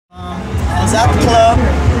was at the club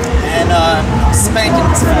and spanking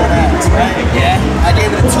this fat ass, right? Yeah. I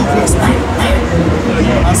gave it a 2-piece.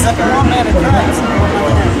 I was sucking one man at cracks.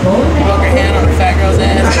 You broke your hand on a fat girl's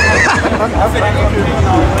ass?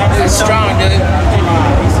 It was strong, dude.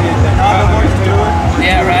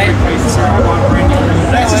 Yeah, right?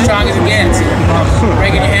 That's as strong as it gets.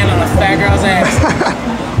 Breaking your hand on a fat girl's ass.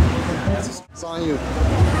 It's on you.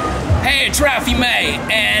 Hey, it's Ralphie May,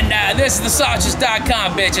 and this is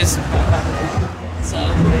TheSOSEG.com, bitches. So,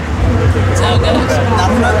 that's how it goes. Now,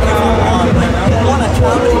 correct me if I'm wrong, but you won a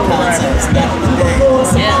comedy contest back in the day.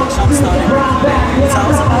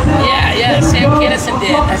 Yeah, Sam Kinison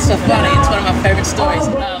did. That's so funny. It's one of my favorite stories.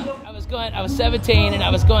 I was 17 and I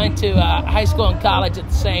was going to high school and college at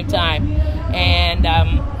the same time, and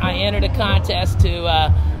I entered a contest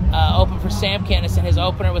to open for Sam Kinison. His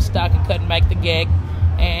opener was stuck and couldn't make the gig,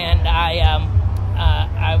 and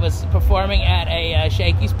I was performing at a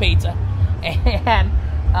Shakey's Pizza, and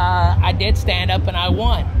I did stand up and I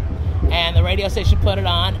won. And the radio station put it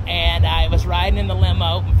on, and I was riding in the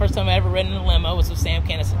limo. The first time I ever ridden in a limo was with Sam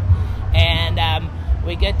Kinison. And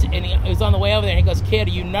we get to, and he was on the way over there, and he goes, "Kid,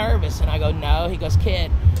 are you nervous?" And I go, "No." He goes,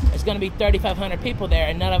 "Kid, there's going to be 3,500 people there,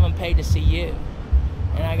 and none of them paid to see you."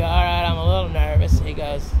 And I go, "All right, I'm a little nervous." He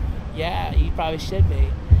goes, "Yeah, you probably should be.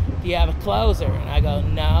 Do you have a closer?" And I go,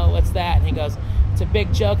 "No, what's that?" And he goes, "It's a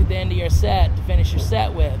big joke at the end of your set to finish your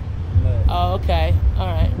set with." "Oh, okay, all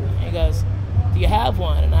right." And he goes, "Do you have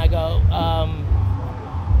one?" And I go,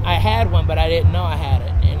 "I had one, but I didn't know I had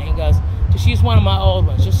it." And he goes, "Just use one of my old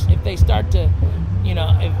ones. Just if they start to, you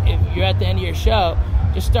know, if you're at the end of your show,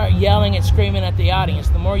 just start yelling and screaming at the audience.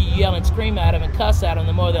 The more you yell and scream at them and cuss at them,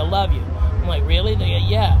 the more they'll love you." I'm like, "Really?" They go,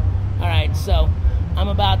 "Yeah." All right, so I'm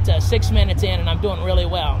about 6 minutes in, and I'm doing really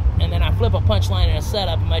well. And then I flip a punchline in a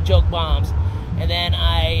setup, and my joke bombs. And then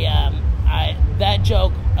that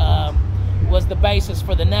joke was the basis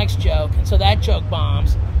for the next joke, and so that joke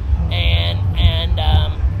bombs, and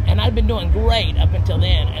I'd been doing great up until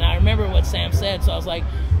then. And I remember what Sam said, so I was like,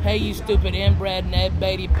 "Hey, you stupid inbred Ned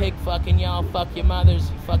Beatty pig fucking y'all, fuck your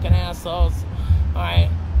mothers, you fucking assholes." All right,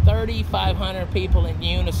 3,500 people in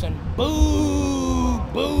unison, boo,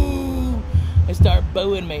 boo. They start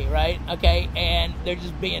booing me, right? Okay, and they're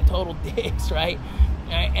just being total dicks, right?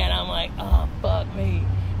 And I'm like, "Oh, fuck me."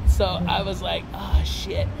 So I was like, "Oh,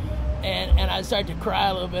 shit." And I started to cry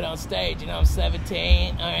a little bit on stage. You know, I'm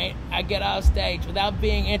 17, all right? I get off stage without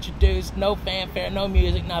being introduced, no fanfare, no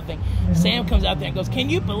music, nothing. Sam comes out there and goes, "Can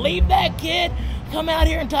you believe that, kid? Come out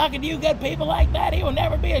here and talking to you good people like that. He will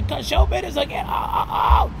never be a show business again."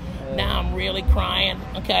 Oh. Now I'm really crying,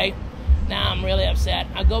 okay? Now I'm really upset.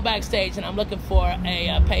 I go backstage and I'm looking for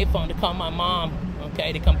a payphone to call my mom,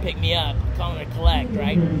 okay, to come pick me up, calling her to collect,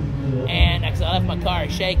 right? And because I left my car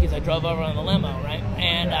at Shakey's, I drove over on the limo, right?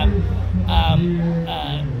 And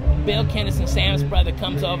Bill Kinison, Sam's brother,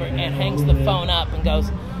 comes over and hangs the phone up and goes,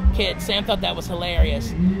 "Kid, Sam thought that was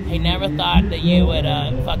hilarious. He never thought that you would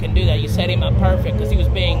fucking do that. You set him up perfect because he was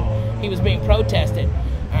being protested."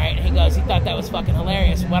 All right, he goes, "He thought that was fucking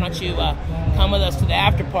hilarious. Why don't you come with us to the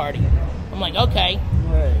after party?" I'm like, "Okay."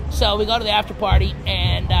 So we go to the after party,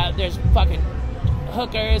 and there's fucking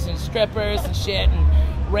hookers and strippers and shit, and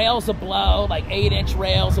rails of blow, like 8-inch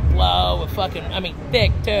rails of blow with fucking, I mean,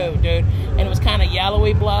 thick too, dude. And it was kind of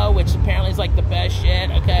yellowy blow, which apparently is like the best shit,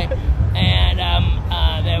 okay? And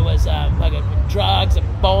there was fucking drugs, a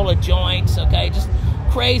bowl of joints, okay? Just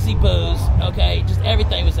crazy booze, okay? Just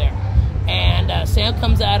everything was there. And Sam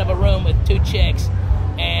comes out of a room with 2 chicks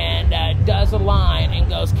and does a line and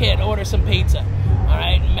goes, "Kid, order some pizza." All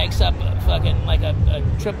right, and makes up fucking like a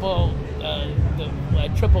triple,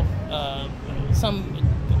 some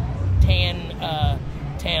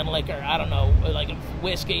tan liquor, I don't know, like a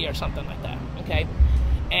whiskey or something like that, okay?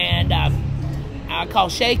 And I call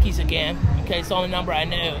Shakey's again, okay, it's the only number I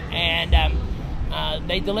knew, and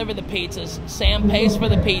they deliver the pizzas. Sam pays for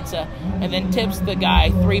the pizza and then tips the guy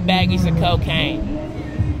 3 baggies of cocaine.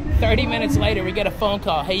 30 minutes later, we get a phone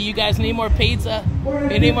call. "Hey, you guys need more pizza?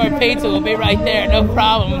 If you need more pizza, we'll be right there. No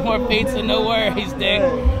problem. More pizza, no worries, dude."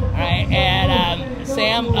 All right, and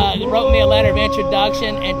Sam wrote me a letter of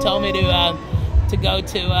introduction and told me to go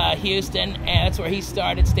to Houston, and that's where he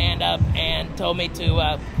started stand-up, and told me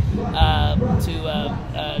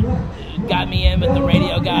got me in with the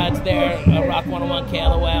radio gods there, Rock 101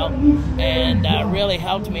 KLOL, and really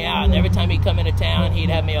helped me out. And every time he'd come into town,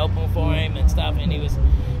 he'd have me open for him and stuff, and he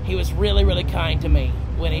was really, really kind to me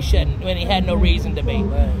when he had no reason to be,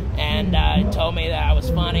 and told me that I was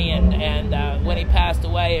funny, and when he passed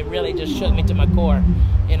away, it really just shook me to my core.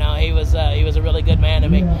 You know, he was a really good man to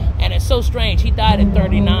me, and it's so strange. He died at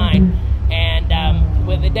 39, and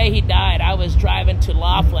the day he died, I was driving to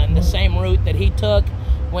Laughlin, the same route that he took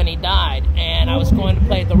when he died, and I was going to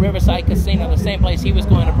play at the Riverside Casino, the same place he was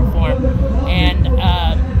going to perform, and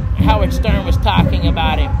Howard Stern was talking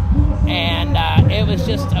about him, and it was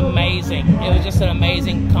just amazing. It was just an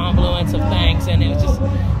amazing confluence of things, and it was just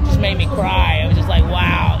made me cry. It was just like,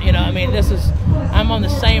 wow, you know, I mean, I'm on the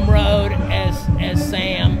same road as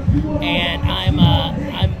Sam, and I'm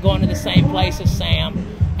going to the same place as Sam,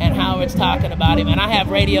 and Howard's talking about him, and I have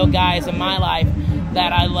radio guys in my life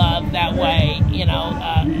that I love that way,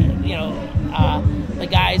 the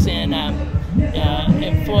guys in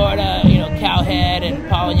Florida, Cowhead and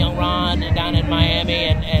Paul Young Ron, and down in Miami,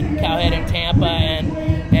 and Cowhead in Tampa, and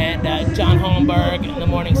John Holmberg in the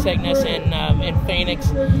Morning Sickness in Phoenix.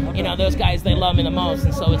 Those guys, they love me the most,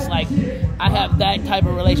 and so it's like I have that type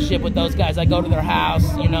of relationship with those guys. I go to their house,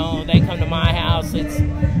 they come to my house.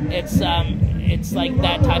 It's like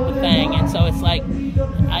that type of thing, and so it's like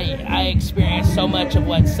I experienced so much of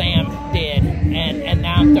what Sam did, and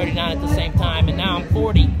now I'm 39 at the same time, and now I'm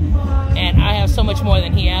 40, and I have so much more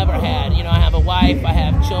than he ever had. I have a wife, I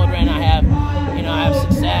have children, I have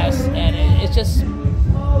success, and it's just,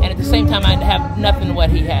 and at the same time I have nothing what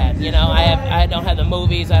he had. I don't have the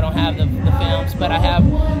movies, I don't have the films, but I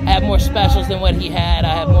have more specials than what he had.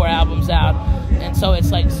 I have more albums out. And so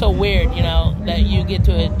it's like so weird, that you get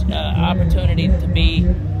to an opportunity to be,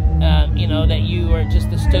 that you are just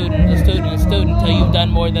a student until you've done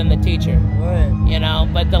more than the teacher. Right.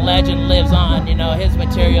 But the legend lives on. His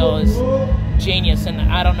material is genius, and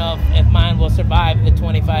I don't know if mine will survive the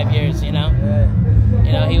 25 years.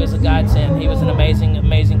 Right. He was a godsend. He was an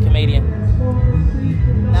amazing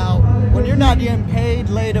comedian. Now, when you're not getting paid,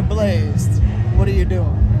 laid or blazed, what are you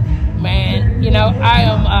doing? Man,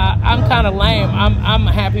 I'm kind of lame. I'm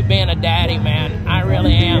happy being a daddy, man. I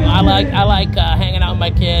really am. I like hanging out with my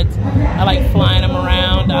kids. I like flying them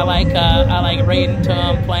around. I like reading to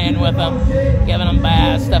them, playing with them, giving them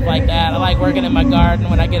baths, stuff like that. I like working in my garden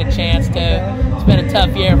when I get a chance to. It's been a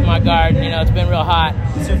tough year for my garden. It's been real hot.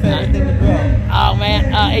 What's your favorite thing to grow? Oh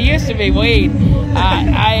man, it used to be weed.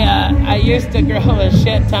 I used to grow a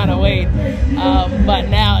shit ton of weed, but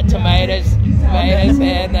now tomatoes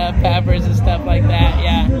and peppers and stuff like that.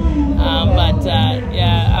 Yeah, I'm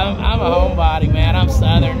a homebody, man. I'm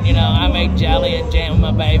Southern. I make jelly and jam with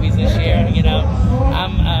my babies this year.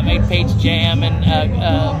 I made peach jam and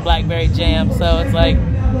blackberry jam. So it's like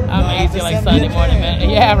I'm easy like Sunday morning, man.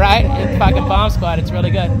 Yeah, right. It's fucking Bomb Squad. It's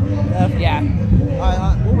really good. Definitely. Yeah. All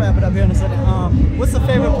right, we'll wrap it up here in a second. What's your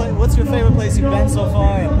favorite place you've been so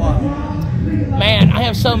far, and why? Man, I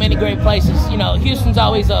have so many great places. Houston's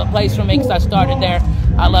always a place for me because I started there.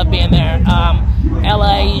 I love being there.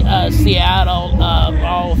 LA, Seattle,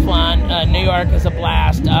 all fun. New York is a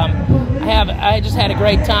blast. I just had a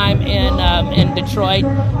great time in Detroit,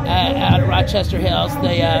 out at Rochester Hills.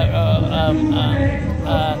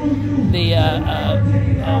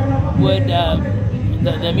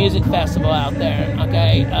 The music festival out there.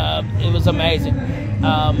 Okay, it was amazing.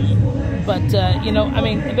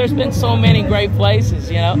 There's been so many great places.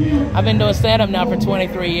 I've been doing stand-up now for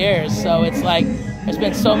 23 years, so it's like there's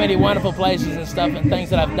been so many wonderful places and stuff and things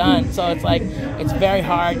that I've done. So it's like it's very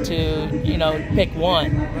hard to pick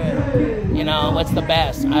one. What's the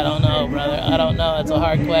best? I don't know, brother. I don't know. It's a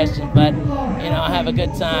hard question, but I have a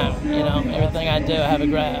good time. Everything I do, I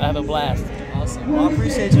have a blast. Awesome. Well, I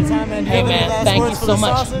appreciate your time, man. Hey, man, thank you so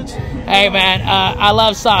much. Sausage? Hey, man, I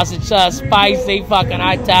love sausage. Spicy, fucking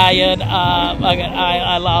Italian.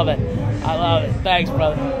 I love it. I love it. Thanks,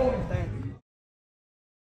 brother.